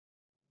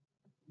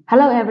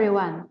Hello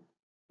everyone.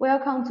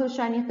 Welcome to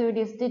Shining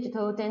 3D's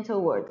digital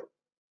dental world.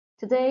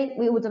 Today,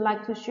 we would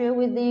like to share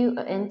with you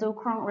an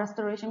endocrown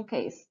restoration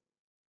case.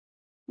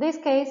 This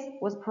case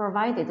was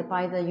provided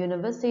by the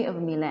University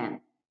of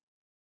Milan.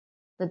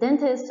 The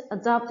dentist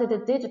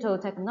adopted digital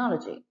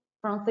technology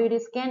from 3D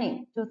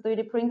scanning to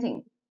 3D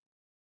printing,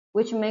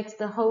 which makes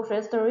the whole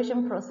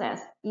restoration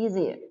process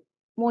easier,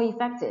 more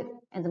effective,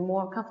 and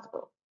more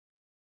comfortable.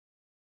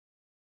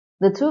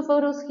 The two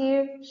photos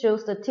here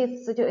shows the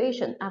teeth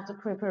situation after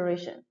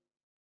preparation.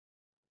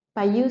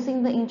 By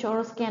using the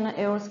intraoral scanner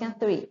Aeroscan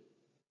 3,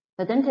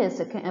 the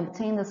dentist can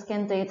obtain the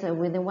scan data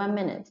within 1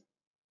 minute.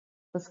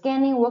 The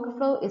scanning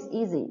workflow is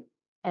easy,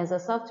 as the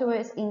software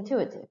is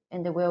intuitive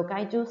and will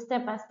guide you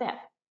step by step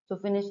to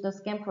finish the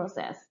scan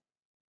process.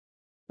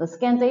 The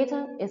scan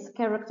data is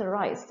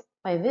characterized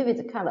by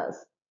vivid colors,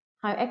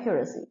 high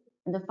accuracy,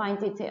 and fine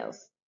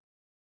details.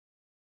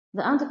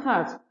 The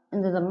undercut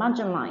and the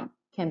margin line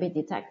can be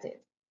detected.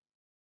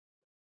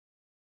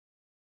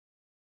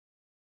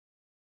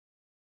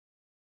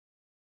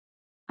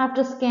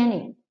 After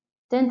scanning,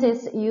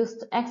 dentists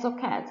used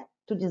ExoCAD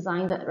to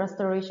design the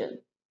restoration.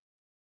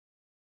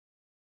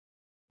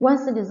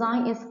 Once the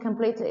design is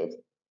completed,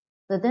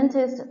 the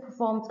dentist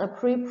performed a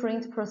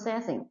pre-print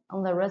processing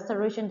on the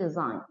restoration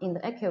design in the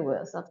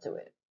AccuWare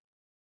software.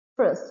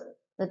 First,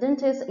 the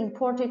dentist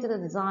imported the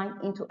design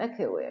into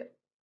AccuWare.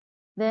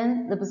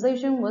 Then the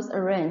position was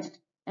arranged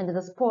and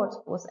the support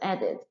was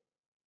added.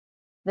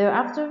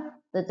 Thereafter,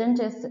 the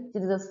dentist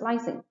did the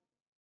slicing,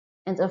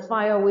 and a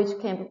file which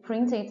can be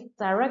printed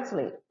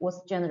directly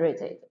was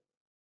generated.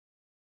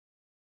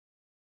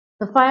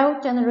 The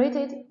file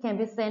generated can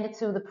be sent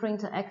to the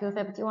printer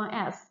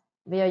Accu51S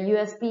via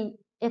USB,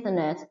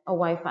 Ethernet, or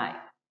Wi-Fi.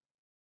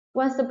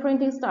 Once the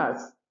printing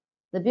starts,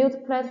 the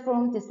build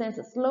platform descends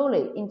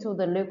slowly into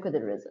the liquid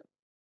resin,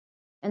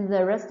 and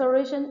the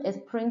restoration is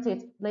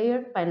printed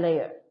layer by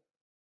layer.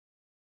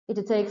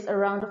 It takes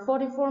around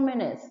 44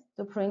 minutes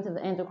to print the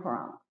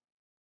endocrown.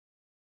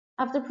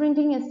 After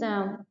printing is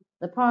done,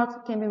 the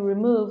part can be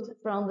removed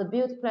from the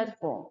build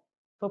platform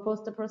for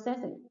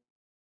post-processing.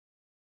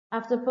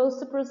 After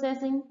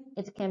post-processing,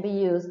 it can be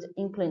used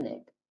in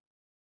clinic.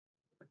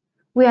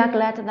 We are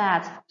glad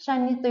that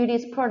Shining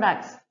 3D's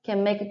products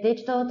can make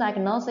digital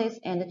diagnosis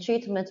and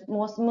treatment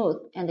more smooth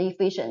and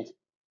efficient.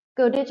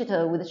 Go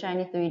digital with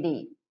Shining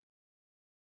 3D.